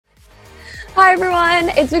Hi everyone,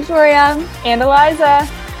 it's Victoria And Eliza.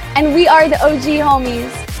 and we are the OG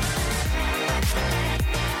homies.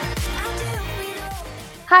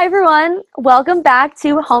 Hi everyone, welcome back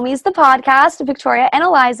to Homies the podcast. Victoria and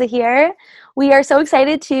Eliza here. We are so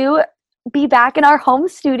excited to be back in our home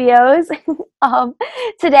studios.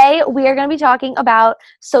 Today we are going to be talking about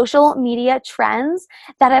social media trends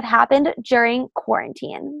that have happened during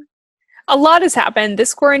quarantine. A lot has happened.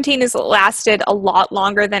 This quarantine has lasted a lot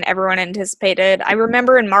longer than everyone anticipated. I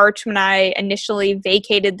remember in March when I initially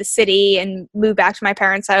vacated the city and moved back to my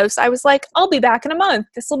parents' house, I was like, I'll be back in a month.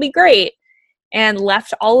 This will be great. And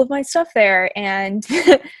left all of my stuff there and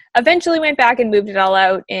eventually went back and moved it all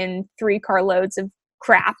out in 3 carloads of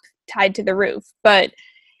crap tied to the roof. But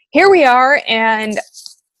here we are, and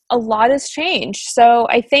a lot has changed. So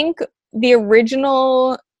I think the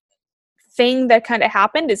original thing that kind of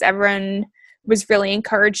happened is everyone was really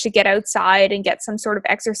encouraged to get outside and get some sort of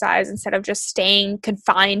exercise instead of just staying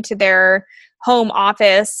confined to their home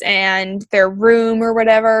office and their room or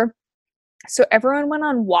whatever. So everyone went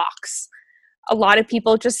on walks. A lot of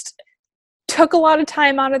people just took a lot of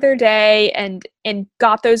time out of their day and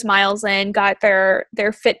got those miles in, got their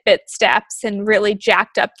Fitbit steps, and really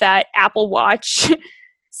jacked up that Apple Watch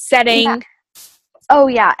setting. Yeah. Oh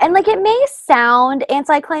yeah, and like it may sound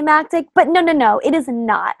anticlimactic, but no, it is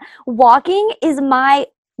not. Walking is my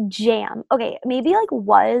jam. Okay, maybe like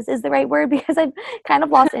was is the right word because I've kind of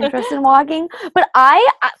lost interest in walking. But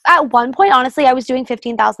at one point, honestly, I was doing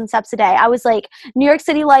 15,000 steps a day. I was like, New York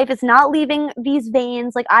City life is not leaving these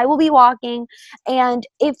veins. Like I will be walking, and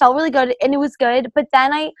it felt really good, and it was good. But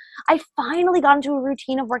then I finally got into a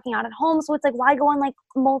routine of working out at home. So it's like, why go on like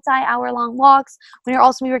multi-hour long walks when you're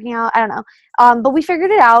also be working out? I don't know. But we figured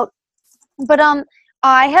it out. But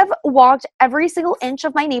I have walked every single inch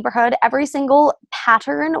of my neighborhood, every single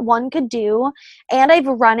pattern one could do, and I've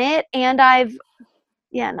run it, and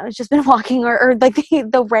it's just been walking or like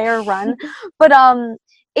the rare run. But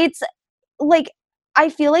it's like I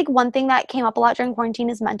feel like one thing that came up a lot during quarantine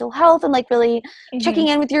is mental health and like really Mhm. checking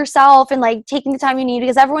in with yourself and like taking the time you need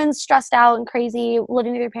because everyone's stressed out and crazy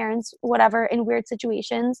living with your parents, whatever, in weird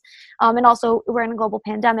situations. And also we're in a global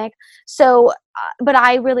pandemic. So, but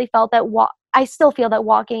I really felt that I still feel that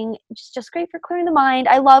walking is just great for clearing the mind.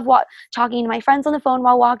 I love talking to my friends on the phone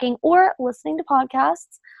while walking or listening to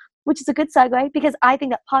podcasts, which is a good segue because I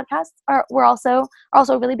think that podcasts are also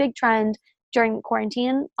a really big trend during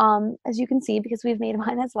quarantine, as you can see, because we've made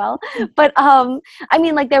mine as well. But I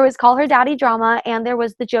mean, like there was Call Her Daddy drama, and there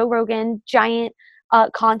was the Joe Rogan giant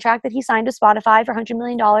contract that he signed to Spotify for $100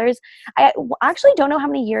 million. Actually don't know how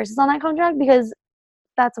many years is on that contract because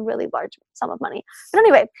that's a really large sum of money. But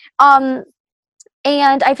anyway,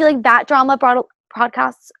 and I feel like that drama brought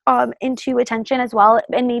podcasts into attention as well,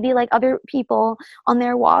 and maybe like other people on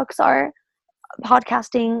their walks are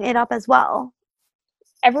podcasting it up as well.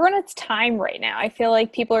 Everyone has time right now. I feel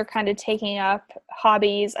like people are kind of taking up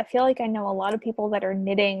hobbies. I feel like I know a lot of people that are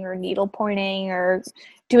knitting or needle pointing or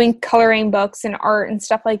doing coloring books and art and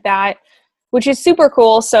stuff like that, which is super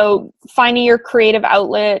cool. So finding your creative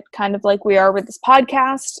outlet, kind of like we are with this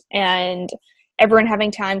podcast, and everyone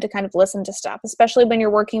having time to kind of listen to stuff, especially when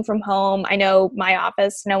you're working from home. I know my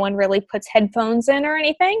office, no one really puts headphones in or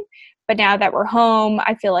anything, but now that we're home,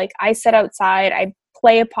 I feel like I sit outside, I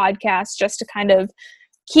play a podcast just to kind of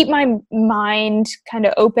keep my mind kind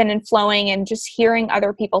of open and flowing and just hearing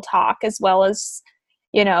other people talk, as well as,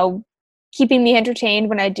 you know, keeping me entertained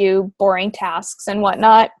when I do boring tasks and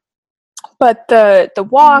whatnot. But the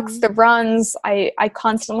walks, Mhm. the runs, I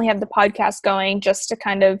constantly have the podcast going just to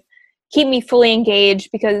kind of keep me fully engaged,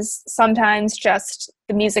 because sometimes just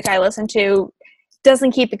the music I listen to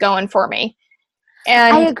doesn't keep it going for me. I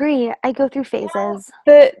And agree. I go through phases.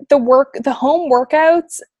 the home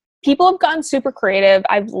workouts, people have gotten super creative.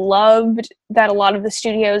 I've loved that a lot of the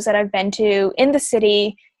studios that I've been to in the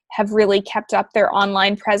city have really kept up their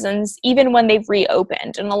online presence even when they've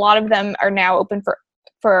reopened, and a lot of them are now open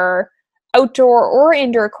for outdoor or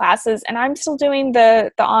indoor classes, and I'm still doing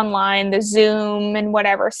the online, the Zoom and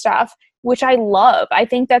whatever stuff, which I love. I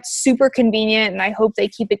think that's super convenient, and I hope they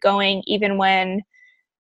keep it going even when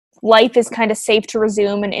life is kind of safe to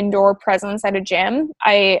resume an indoor presence at a gym.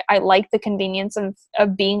 I like the convenience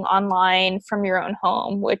of being online from your own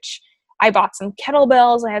home, which I bought some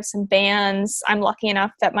kettlebells, I have some bands. I'm lucky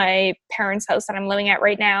enough that my parents' house that I'm living at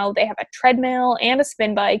right now, they have a treadmill and a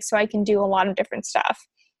spin bike, so I can do a lot of different stuff.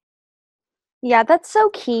 Yeah, that's so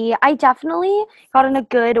key. I definitely got in a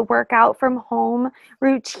good workout from home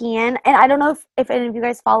routine. And I don't know if any of you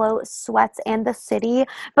guys follow Sweats and the City,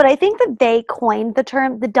 but I think that they coined the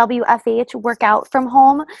term, the WFH, workout from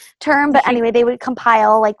home term. But anyway, they would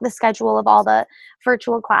compile like the schedule of all the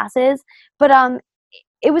virtual classes. But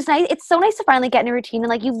it was nice. It's so nice to finally get in a routine, and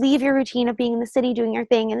like you leave your routine of being in the city doing your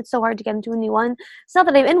thing, and it's so hard to get into a new one. It's not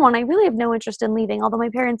that I'm in one. I really have no interest in leaving, although my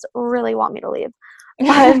parents really want me to leave.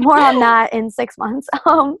 But more on that in 6 months.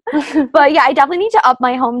 But yeah, I definitely need to up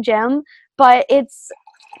my home gym. But it's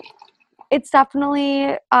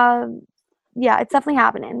definitely yeah, it's definitely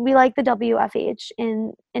happening. We like the WFH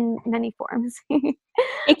in many forms.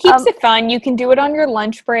 It keeps um, it fun. You can do it on your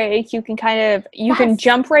lunch break. You can you can yes.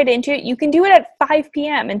 jump right into it. You can do it at 5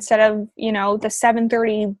 p.m. instead of, the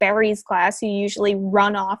 7:30 berries class you usually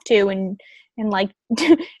run off to and like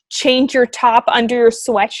change your top under your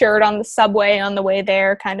sweatshirt on the subway on the way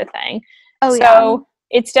there kind of thing. Oh yeah. So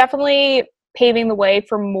it's definitely paving the way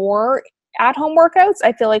for more at-home workouts.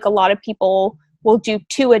 I feel like a lot of people will do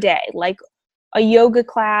 2 a day, like a yoga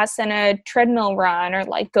class and a treadmill run, or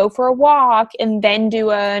like go for a walk and then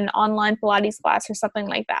do an online Pilates class or something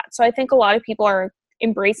like that. So I think a lot of people are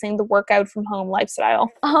embracing the workout from home lifestyle.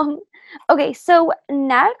 Um, okay, so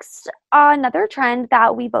next, another trend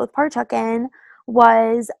that we both partook in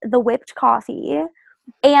was the whipped coffee.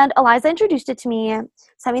 And Eliza introduced it to me,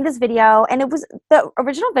 sent me this video, and it was the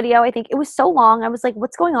original video. I think it was so long. I was like,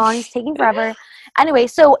 what's going on? It's taking forever. Anyway,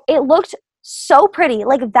 so it looked so pretty.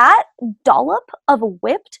 Like that dollop of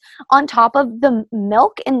whipped on top of the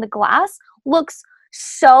milk in the glass looks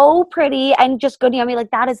so pretty and just good yummy.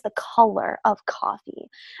 Like that is the color of coffee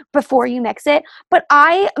before you mix it. But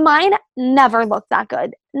mine never looked that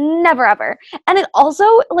good. Never ever. And it also,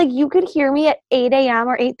 like, you could hear me at 8 a.m.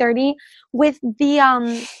 or 8:30 with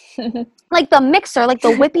the like the mixer, like the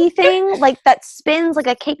whippy thing, like that spins like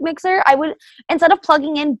a cake mixer. I would, instead of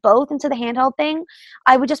plugging in both into the handheld thing,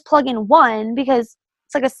 I would just plug in one because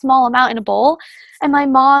it's like a small amount in a bowl. And my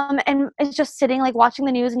mom and is just sitting like watching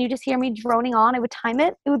the news, and you just hear me droning on. I would time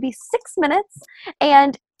it. It would be 6 minutes,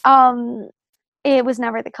 and it was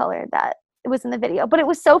never the color that it was in the video, but it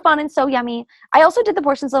was so fun and so yummy. I also did the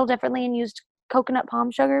portions a little differently and used coconut palm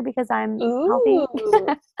sugar because I'm healthy. Ooh,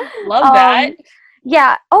 love that.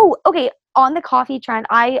 Yeah. Oh, okay. On the coffee trend,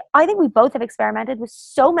 I think we both have experimented with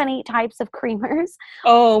so many types of creamers.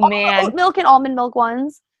 Oh All the man. oat milk and almond milk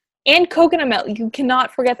ones. And coconut milk. You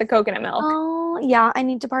cannot forget the coconut milk. Oh, yeah, I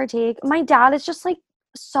need to partake. My dad is just like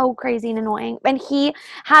so crazy and annoying. And he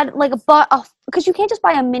had like because you can't just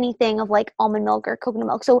buy a mini thing of like almond milk or coconut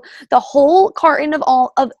milk. So the whole carton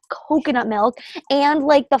of coconut milk and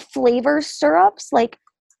like the flavor syrups, like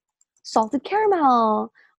salted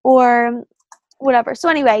caramel or whatever. So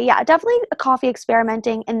anyway, yeah, definitely a coffee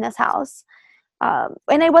experimenting in this house.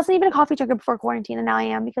 And I wasn't even a coffee drinker before quarantine, and now I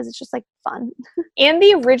am because it's just like fun. And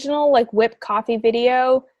the original like whipped coffee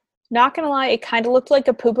video, not gonna lie, it kind of looked like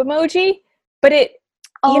a poop emoji, but it,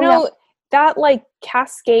 Yeah. that like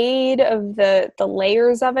cascade of the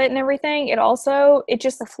layers of it and everything, it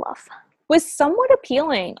just The fluff. was somewhat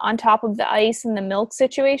appealing on top of the ice and the milk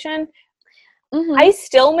situation. Mm-hmm. I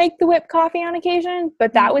still make the whipped coffee on occasion,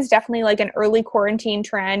 but that Mhm. was definitely like an early quarantine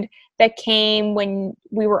trend that came when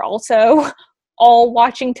we were also all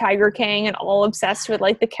watching Tiger King and all obsessed with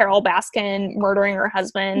like the Carol Baskin murdering her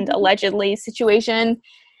husband allegedly situation.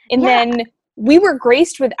 And Yeah. then we were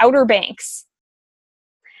graced with Outer Banks.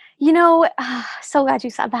 So glad you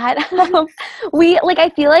said that. I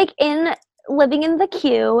feel like in living in the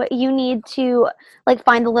queue, you need to like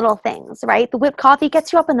find the little things, right? The whipped coffee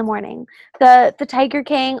gets you up in the morning. The Tiger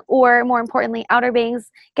King, or more importantly, Outer Banks,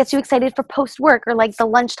 gets you excited for post work or like the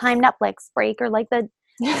lunchtime Netflix break or like the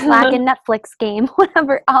Slack and Netflix game,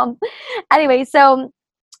 whatever. Anyway, so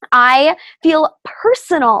I feel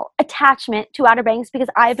personal attachment to Outer Banks because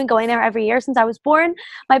I've been going there every year since I was born.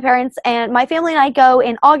 My parents and my family and I go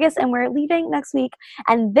in August, and we're leaving next week.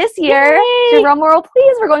 And this year, drum roll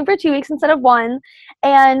please, we're going for 2 weeks instead of one.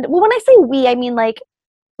 And well, when I say we, I mean like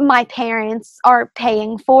my parents are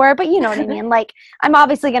paying for, but you know what I mean? Like, I'm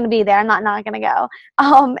obviously going to be there. I'm not going to go.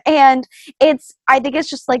 And I think it's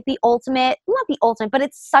just like the ultimate, not the ultimate, but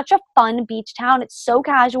it's such a fun beach town. It's so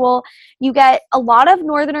casual. You get a lot of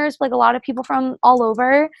Northerners, like a lot of people from all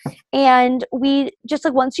over. And we just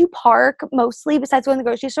like, once you park, mostly besides going to the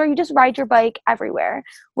grocery store, you just ride your bike everywhere,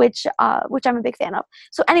 which I'm a big fan of.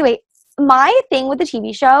 So anyway, my thing with the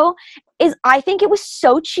TV show is I think it was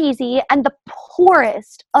so cheesy and the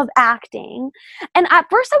poorest of acting. And at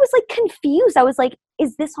first I was like confused. I was like,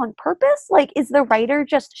 is this on purpose? Like, is the writer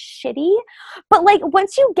just shitty? But like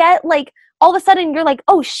once you get like all of a sudden you're like,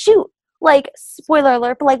 oh shoot, like, spoiler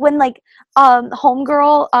alert, but like when like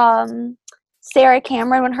homegirl Sarah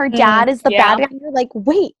Cameron, when her dad is the bad Yeah. guy, you're like,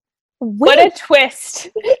 wait, What a twist.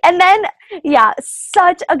 and then yeah,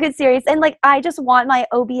 such a good series. And like I just want my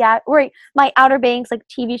my Outer Banks like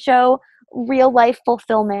TV show real life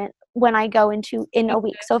fulfillment when I go in a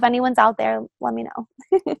week. So if anyone's out there, let me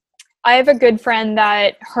know. I have a good friend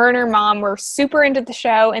that her and her mom were super into the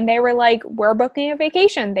show, and they were like, we're booking a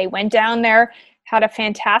vacation. They went down there, had a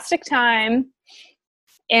fantastic time,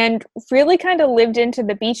 and really kind of lived into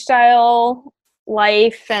the beach style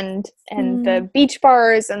life and the beach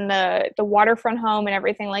bars and the waterfront home and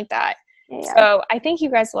everything like that. Yeah. So I think you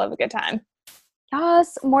guys will have a good time.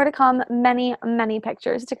 Yes, more to come. Many, many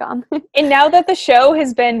pictures to come. And now that the show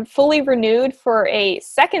has been fully renewed for a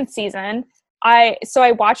second season, I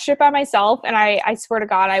watched it by myself, and I swear to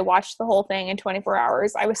God, I watched the whole thing in 24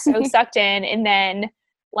 hours. I was so sucked in, and then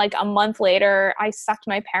like a month later, I sucked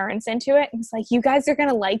my parents into it and was like, you guys are going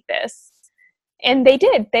to like this. And they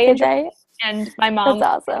did. They enjoyed it. And my mom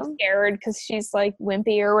was awesome. scared because she's like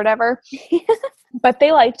wimpy or whatever. But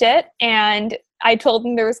they liked it, and I told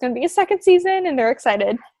them there was going to be a second season, and they're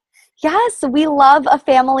excited. Yes, we love a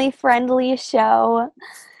family-friendly show.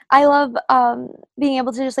 I love being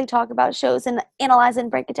able to just like talk about shows and analyze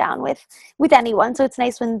and break it down with anyone. So it's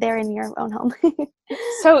nice when they're in your own home.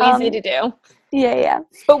 So easy to do. Yeah.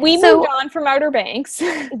 But we moved on from Outer Banks.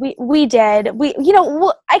 We did.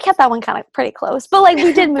 I kept that one kind of pretty close, but like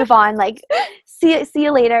we did move on. Like, see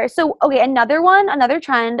you later. So okay, another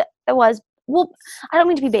trend that was. Well, I don't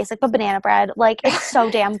mean to be basic, but banana bread, like it's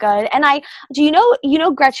so damn good. And do you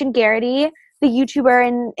know Gretchen Garrity, the YouTuber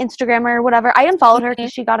and Instagrammer or whatever? I unfollowed her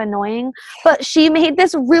because she got annoying, but she made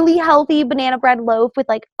this really healthy banana bread loaf with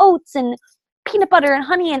like oats and peanut butter and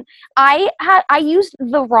honey. And I used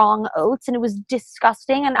the wrong oats and it was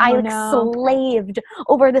disgusting. And I slaved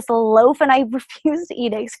over this loaf and I refused to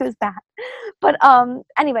eat it because it was bad. But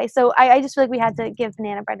anyway, so I just feel like we had to give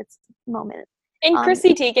banana bread its moment. And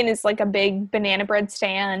Chrissy Teigen is like a big banana bread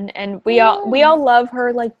stan, and we all love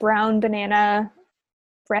her like brown banana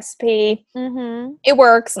recipe. Mm-hmm. It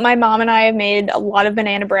works. My mom and I have made a lot of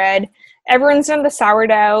banana bread. Everyone's done the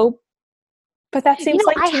sourdough, but that seems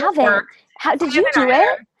like I too haven't. work. How did you do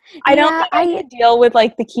it? I don't think I can deal with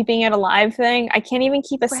like the keeping it alive thing. I can't even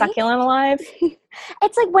keep a succulent alive.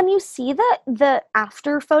 It's like when you see the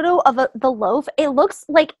after photo of the loaf, it looks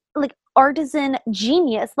like artisan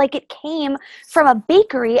genius, like it came from a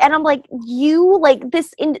bakery. And I'm like,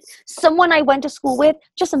 someone I went to school with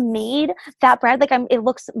just made that bread. Like it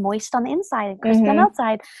looks moist on the inside and crispy on the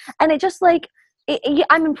outside, and it just like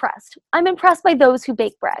I'm impressed. I'm impressed by those who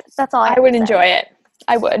bake bread. That's all I would enjoy it.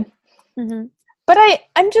 I would. Mm-hmm. But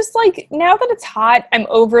I'm just like, now that it's hot, I'm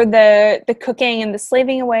over the cooking and the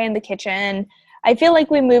slaving away in the kitchen. I feel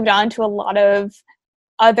like we moved on to a lot of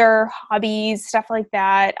other hobbies, stuff like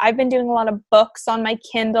that. I've been doing a lot of books on my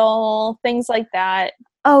Kindle, things like that.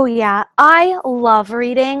 Oh yeah, I love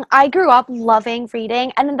reading. I grew up loving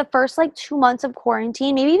reading, and in the first 2 months of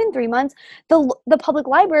quarantine, maybe even 3 months, the public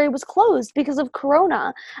library was closed because of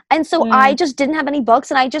Corona, and so I just didn't have any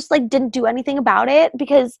books, and I just didn't do anything about it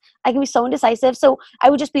because I can be so indecisive. So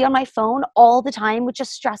I would just be on my phone all the time, which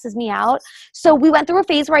just stresses me out. So we went through a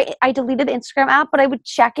phase where I deleted the Instagram app, but I would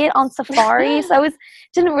check it on Safari. So it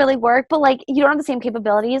didn't really work, but you don't have the same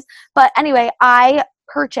capabilities. But anyway, I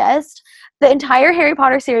purchased the entire Harry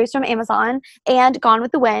Potter series from Amazon and Gone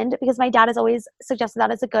with the Wind because my dad has always suggested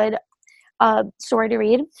that as a good story to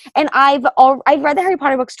read. And I've read the Harry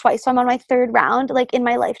Potter books twice, so I'm on my third round in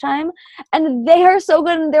my lifetime, and they are so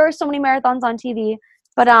good. And there are so many marathons on TV,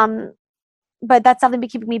 but that's something to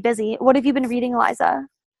keep me busy. What have you been reading, Eliza?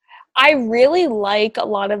 I really like a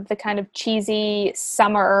lot of the kind of cheesy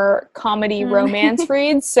summer comedy romance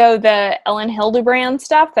reads. So the Ellen Hildebrand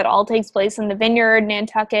stuff that all takes place in the Vineyard,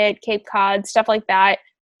 Nantucket, Cape Cod, stuff like that.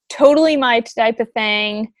 Totally my type of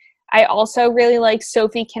thing. I also really like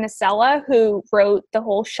Sophie Kinsella, who wrote the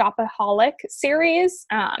whole Shopaholic series.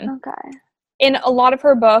 Okay. And a lot of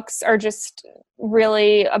her books are just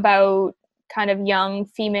really about kind of young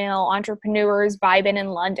female entrepreneurs vibing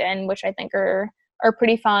in London, which I think are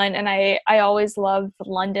pretty fun. And I always love the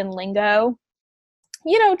London lingo.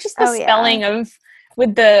 Just the spelling of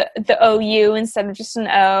with the OU instead of just an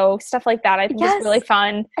O, stuff like that. I think is really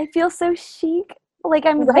fun. I feel so chic.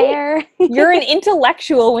 I'm there. You're an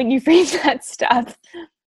intellectual when you read that stuff.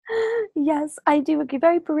 Yes, I do.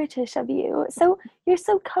 Very British of you. So you're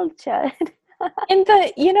so cultured. And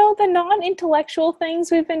the non-intellectual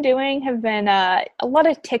things we've been doing have been a lot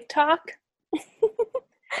of TikTok.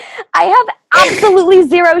 I have absolutely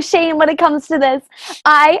zero shame when it comes to this.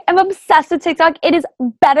 I am obsessed with TikTok. It is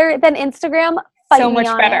better than Instagram. So Fight me much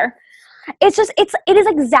on it. better. It is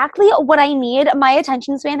exactly what I need. My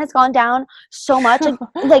attention span has gone down so much.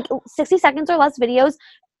 Like 60 seconds or less videos,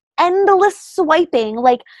 endless swiping.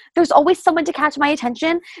 Like there's always someone to catch my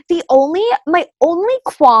attention. My only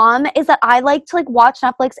qualm is that I like to like watch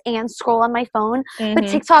Netflix and scroll on my phone, but Mm-hmm.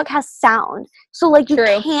 TikTok has sound. So like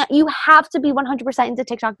True. you have to be 100% into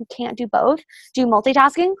TikTok. You can't do both, do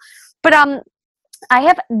multitasking. But I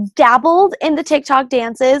have dabbled in the TikTok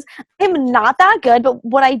dances. I'm not that good, but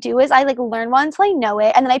what I do is I like learn one until I know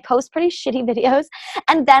it, and then I post pretty shitty videos.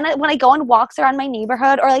 And then when I go on walks around my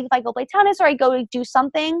neighborhood, or like if I go play tennis or I go to do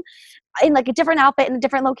something in like a different outfit in a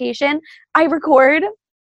different location, I record.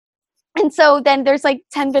 And so then there's like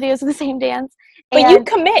 10 videos of the same dance. But you And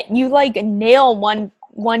commit. You like nail one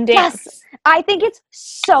yes, dance. I think it's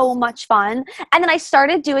so much fun. And then I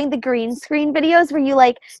started doing the green screen videos where you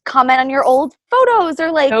like comment on your old photos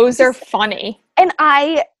or like Those are just, funny. and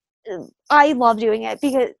I love doing it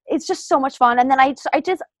because it's just so much fun. And then I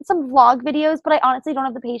did some vlog videos, but I honestly don't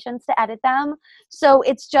have the patience to edit them. So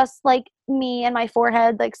it's just like me and my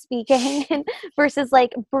forehead like speaking versus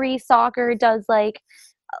like Bree Soccer does like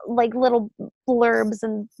little blurbs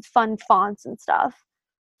and fun fonts and stuff.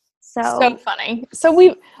 So So funny. So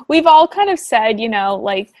we've all kind of said,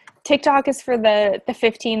 like TikTok is for the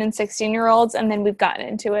 15 and 16-year-olds, and then we've gotten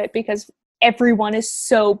into it because everyone is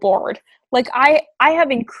so bored. Like I have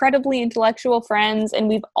incredibly intellectual friends and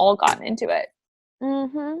we've all gotten into it.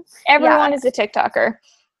 yeah, Everyone is a TikToker.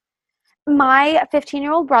 my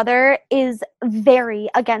 15-year-old brother is very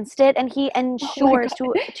against it, and he Oh my ensures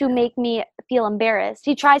god. to make me feel embarrassed.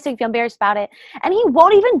 He tries to make me feel embarrassed about it, and he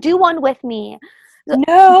won't even do one with me.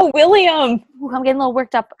 No, William. Ooh, I'm getting a little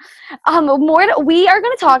worked up. We are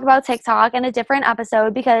going to talk about TikTok in a different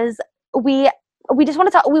episode because we just want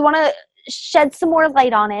to talk. We want to shed some more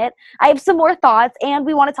light on it. I have some more thoughts, and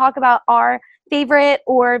we want to talk about our favorite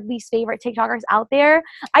or least favorite TikTokers out there.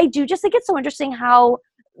 I do just think it's so interesting how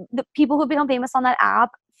the people who have become famous on that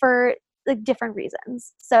app for like different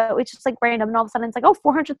reasons. So it's just like random, and all of a sudden it's like, oh,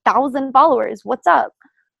 400,000 followers. What's up?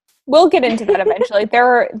 We'll get into that eventually.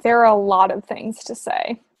 There are a lot of things to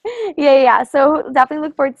say. Yeah. So definitely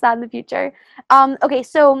look forward to that in the future. Okay,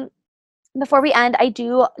 so before we end, I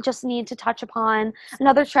do just need to touch upon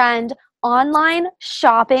another trend: online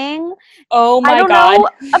shopping. Oh I my don't god. know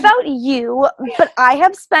about you, but I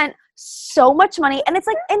have spent so much money. And it's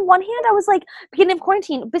like, in one hand, I was like, beginning of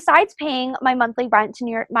quarantine, besides paying my monthly rent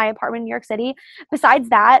to my apartment in New York City, besides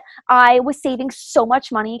that, I was saving so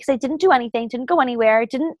much money because I didn't do anything, didn't go anywhere,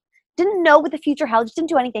 didn't know what the future held, just didn't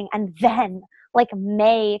do anything. And then like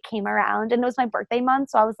May came around and it was my birthday month.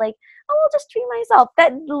 So I was like, oh, I'll just treat myself.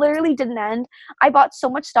 That literally didn't end. I bought so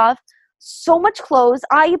much stuff, so much clothes.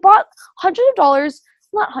 I bought hundreds of dollars,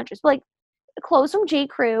 not hundreds, but like clothes from J.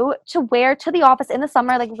 Crew to wear to the office in the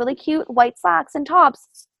summer, like really cute white slacks and tops.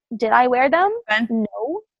 Did I wear them?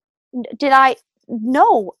 No. Did I?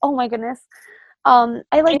 No. Oh my goodness. I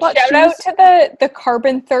like And bought shout out shoes. to the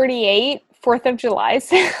Carbon 38 4th of July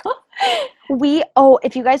sale.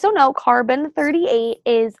 If you guys don't know, Carbon 38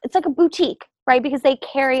 it's like a boutique, right? Because they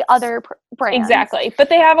carry other brands. Exactly. But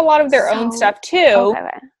they have a lot of their own stuff too.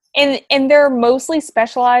 Okay. And they're mostly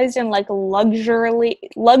specialized in like luxury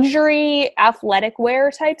athletic wear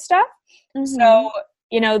type stuff. Mm-hmm. So,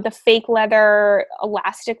 the fake leather,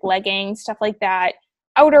 elastic leggings, stuff like that,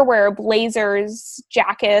 outerwear, blazers,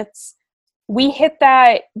 jackets. We hit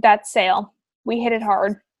that sale. We hit it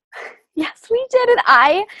hard. Yes, we did. And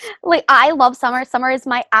I love summer. Summer is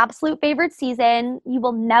my absolute favorite season. You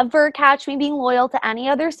will never catch me being loyal to any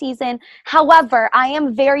other season. However, I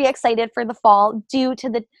am very excited for the fall due to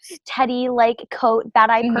the Teddy coat that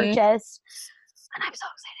I purchased. And I'm so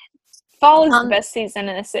excited. Fall is the best season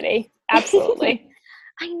in the city. Absolutely.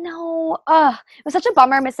 I know. It was such a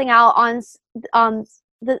bummer missing out on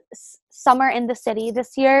the summer in the city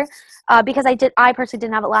this year because I personally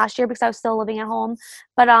didn't have it last year because I was still living at home.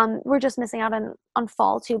 But we're just missing out on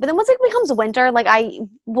fall too. But then once it becomes winter, like I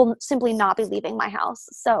will simply not be leaving my house.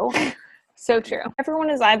 So true.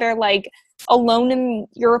 Everyone is either like alone in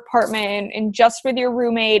your apartment and just with your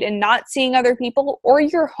roommate and not seeing other people, or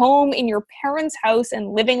you're home in your parents' house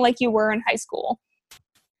and living like you were in high school.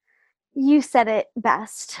 You said it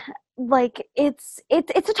best. Like it's a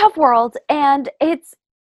tough world, and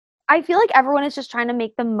I feel like everyone is just trying to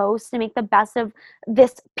make the most and make the best of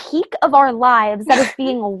this peak of our lives that is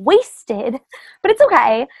being wasted. But it's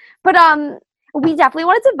okay. But we definitely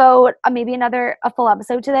wanted to vote maybe a full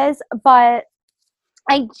episode to this. But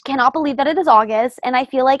I cannot believe that it is August, and I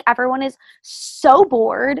feel like everyone is so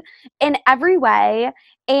bored in every way,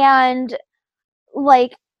 and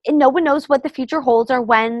like no one knows what the future holds or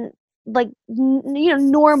when like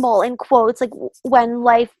normal in quotes, like when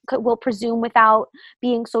life will presume without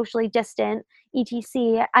being socially distant,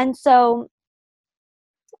 etc. And so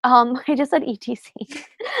I just said etc.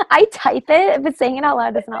 I type it, but saying it out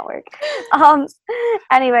loud does not work. um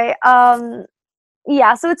anyway,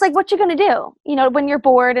 yeah, so it's like, what you gonna do, when you're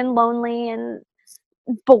bored and lonely and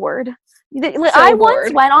bored. I once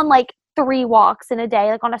bored. went on like 3 walks in a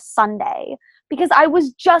day, like on a Sunday, because I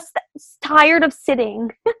was just tired of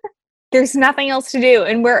sitting. There's nothing else to do,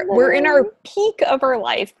 and we're in our peak of our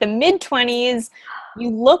life, the mid-20s. You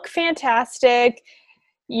look fantastic.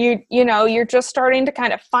 You're just starting to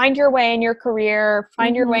kind of find your way in your career,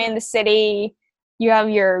 find your way in the city. You have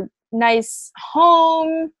your nice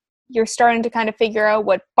home. You're starting to kind of figure out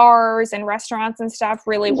what bars and restaurants and stuff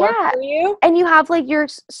really work for you. And you have like your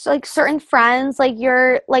like certain friends, like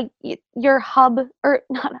your hub, or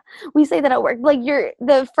not, we say that at work, like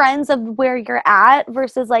the friends of where you're at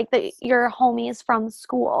versus like your homies from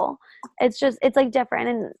school. It's like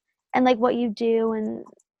different, and like what you do, and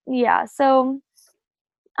yeah. So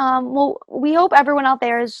well, we hope everyone out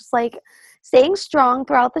there is just like staying strong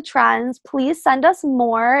throughout the trends. Please send us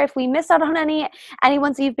more if we miss out on any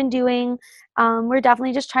ones you've been doing. We're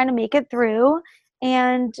definitely just trying to make it through,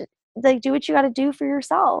 and like do what you got to do for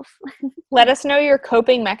yourself. Let us know your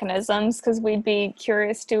coping mechanisms, because we'd be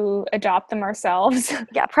curious to adopt them ourselves.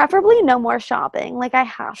 Yeah, preferably no more shopping. Like, I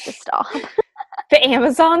have to stop. The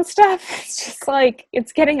Amazon stuff, it's just like,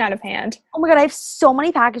 it's getting out of hand. Oh my God, I have so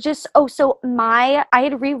many packages. Oh, so I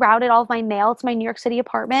had rerouted all of my mail to my New York City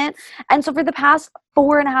apartment. And so for the past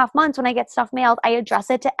 4.5 months, when I get stuff mailed, I address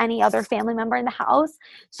it to any other family member in the house.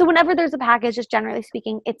 So whenever there's a package, just generally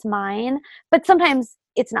speaking, it's mine. But sometimes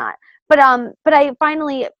it's not. But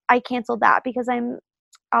I canceled that because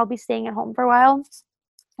I'll be staying at home for a while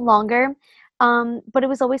longer. But it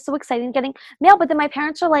was always so exciting getting mail. But then my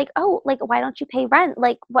parents are like, "Oh, like, why don't you pay rent?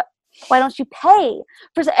 Like, why don't you pay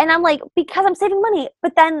for?" And I'm like, because I'm saving money.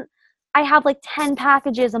 But then I have like 10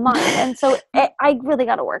 packages a month, and so I really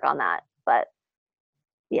got to work on that. But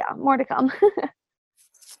yeah, more to come.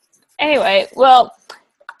 Anyway, well,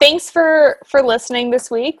 thanks for listening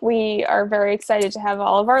this week. We are very excited to have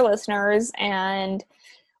all of our listeners, and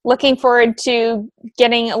looking forward to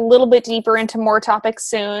getting a little bit deeper into more topics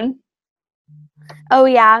soon. Oh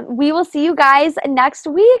yeah, we will see you guys next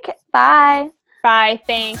week. Bye. Bye.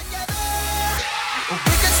 Thanks.